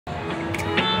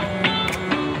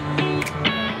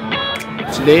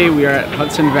Today we are at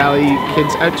Hudson Valley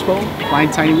Kidz Expo, flying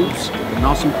tiny whoops, an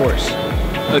awesome course.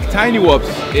 The Tiny Whoops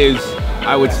is,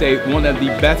 I would say, one of the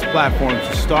best platforms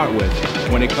to start with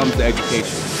when it comes to education.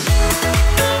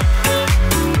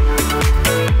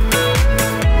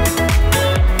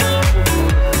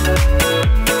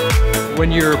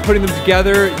 When you're putting them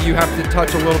together, you have to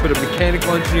touch a little bit of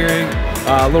mechanical engineering,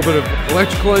 a little bit of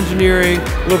electrical engineering,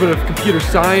 a little bit of computer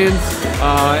science,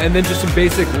 and then just some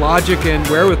basic logic and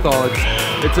wherewithal.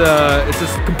 It's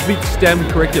a complete STEM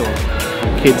curriculum.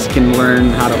 Kids can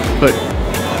learn how to put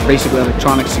basically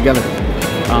electronics together,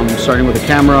 starting with a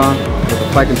camera, with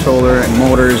a flight controller and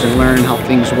motors, and learn how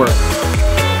things work.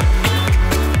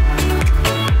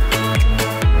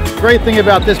 The great thing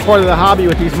about this part of the hobby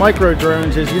with these micro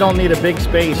drones is you don't need a big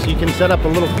space. You can set up a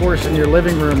little course in your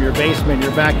living room, your basement,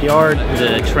 your backyard.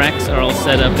 The tracks are all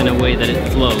set up in a way that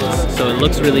it flows, so it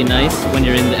looks really nice when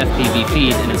you're in the FPV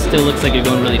feed, and it still looks like you're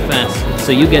going really fast.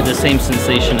 So you get the same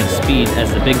sensation of speed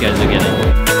as the big guys are getting.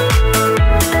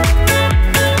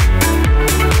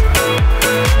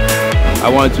 I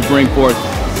wanted to bring forth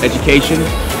education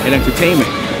and entertainment.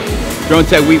 Drone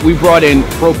Tech, we brought in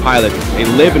pro pilots. They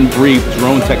live and breathe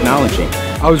drone technology.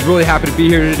 I was really happy to be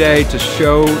here today to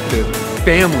show the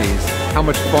families how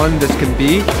much fun this can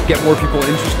be, get more people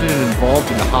interested and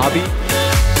involved in the hobby.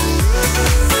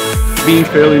 Being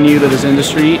fairly new to this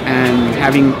industry and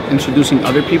introducing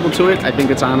other people to it, I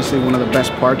think it's honestly one of the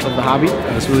best parts of the hobby.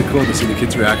 It's really cool to see the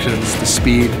kids' reactions, the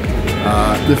speed,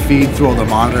 the feed through all the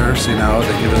monitors, you know,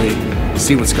 they can really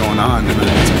see what's going on, and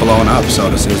it's blowing up, so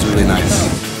it was really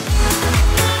nice.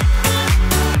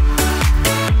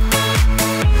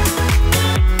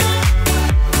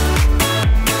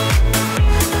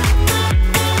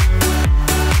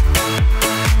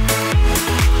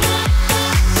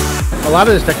 A lot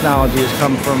of this technology has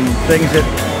come from things that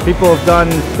people have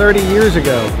done 30 years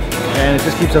ago, and it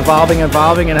just keeps evolving,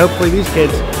 and hopefully these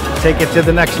kids take it to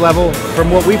the next level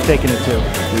from what we've taken it to.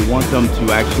 We want them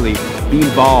to actually be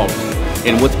involved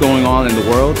in what's going on in the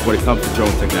world when it comes to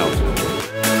drone technology.